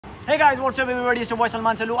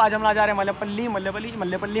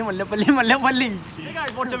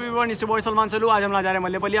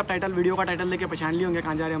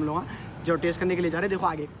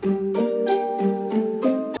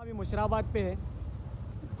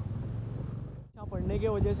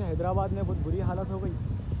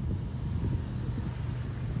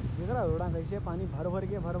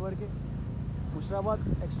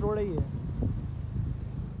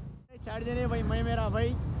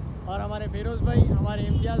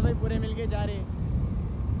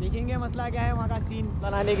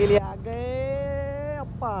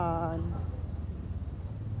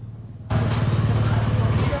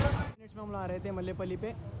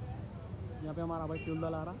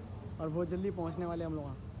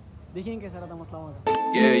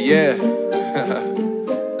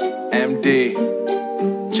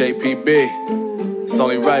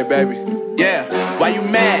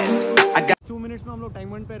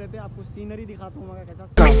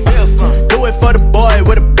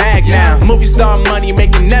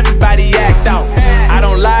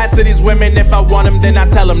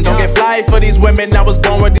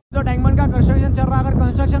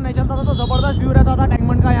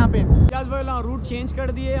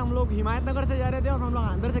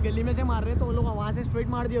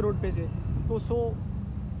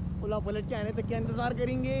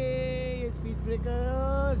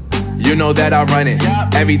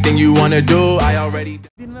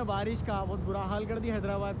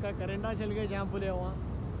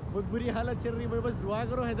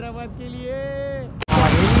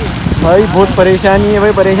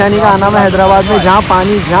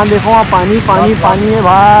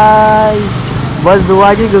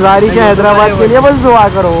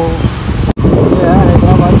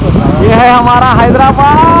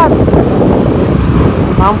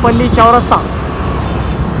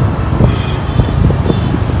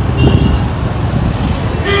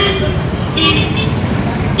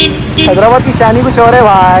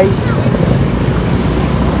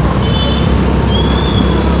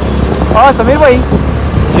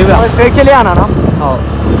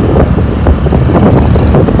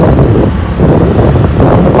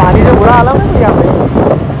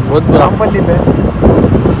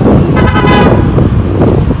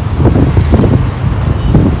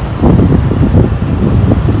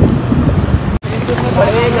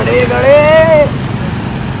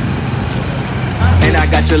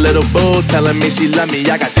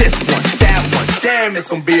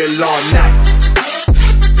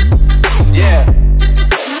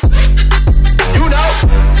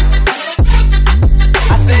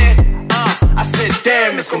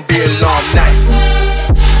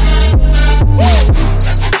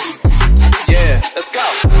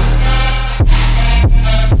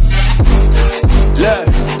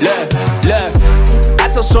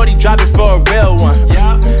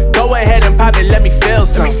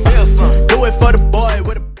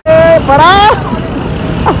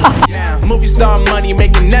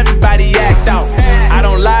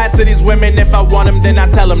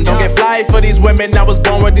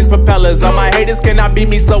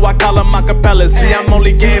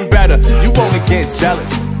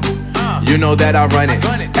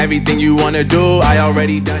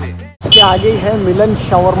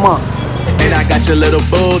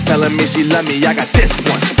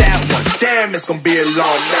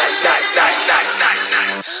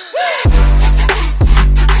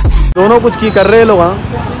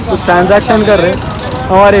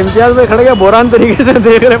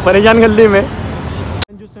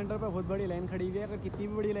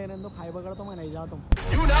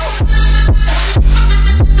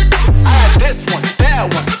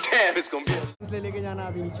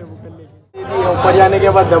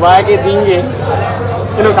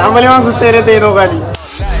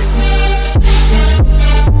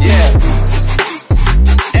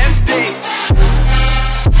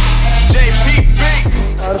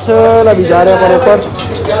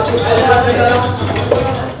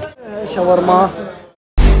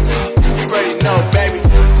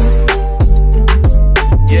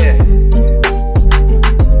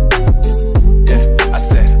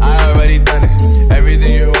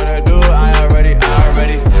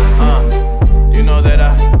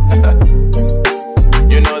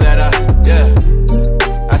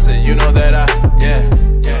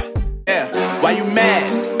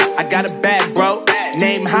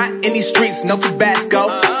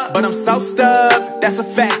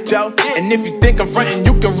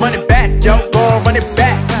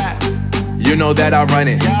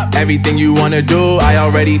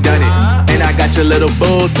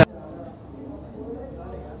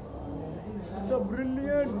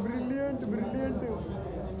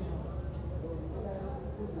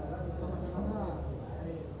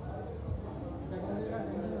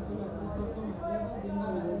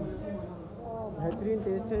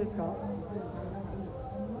Test है इसका।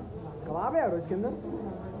 कबाब है यार इसके अंदर,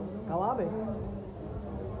 कबाब है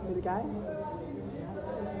फिर क्या है?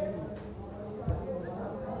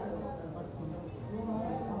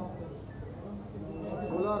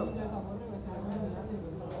 बोलो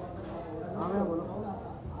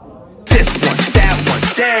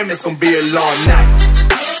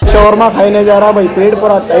शवरमा खाने जा रहा भाई, पेट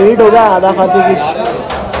पूरा टाइट हो गया आधा खाते की।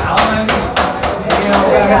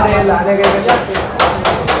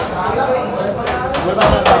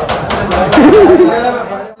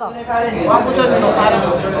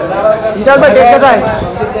 भाई टेस्ट कैसा है?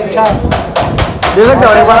 दे सकते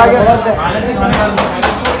हो एक बार आगे?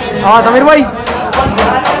 हाँ समीर भाई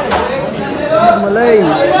मलाई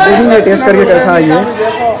देखेंगे टेस्ट करके कैसा है ये।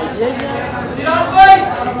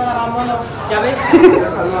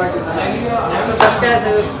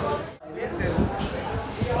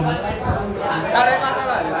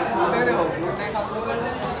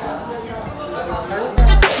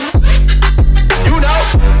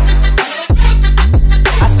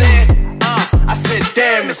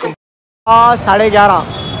 हाँ 11:30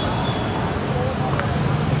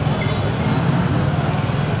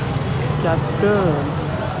 क्या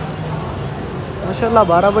माशाल्लाह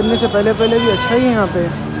 12 बजने से पहले पहले भी अच्छा ही है यहाँ पे,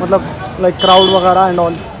 मतलब लाइक क्राउड वगैरह एंड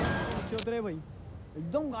ऑल। उतरे भाई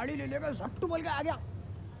एकदम गाड़ी ले लेकर सट्टू बोल के आ गया।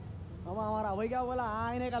 अब हमारा भाई क्या बोला,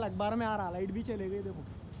 आने का अखबार में आ रहा, लाइट भी चले गई देखो।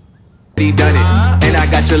 Done it, and I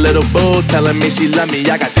got your little boo telling me she love me.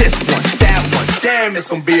 I got this one, that one, damn, it's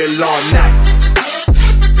gonna be a long night.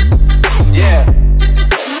 Yeah.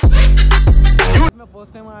 मैं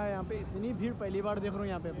फर्स्ट टाइम आया यहाँ पे, इतनी भीड़ पहली बार देख रहा हूँ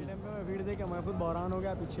यहाँ पे। अपने टाइम पे मैं भीड़ देख के मैं खुद बहरान हो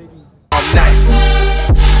गया पीछे की।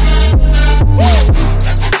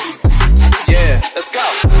 Yeah, let's go.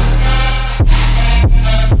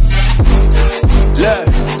 Look.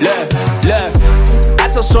 I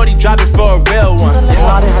tell shorty drop it for a real one.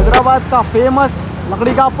 हमारे हैदराबाद का फेमस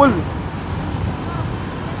लकड़ी का पुल,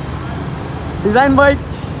 design by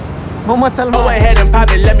Mohammad Salman. Go ahead and pop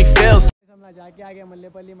it, let me feel. हम जाके आ गए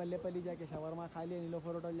मल्लेपल्ली जाके शवरमा खा लिए,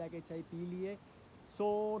 नीलोफर होटल जाके चाय पी लिए। सो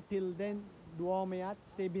टिल देन दुआ में याद,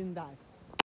 स्टे बिंदास।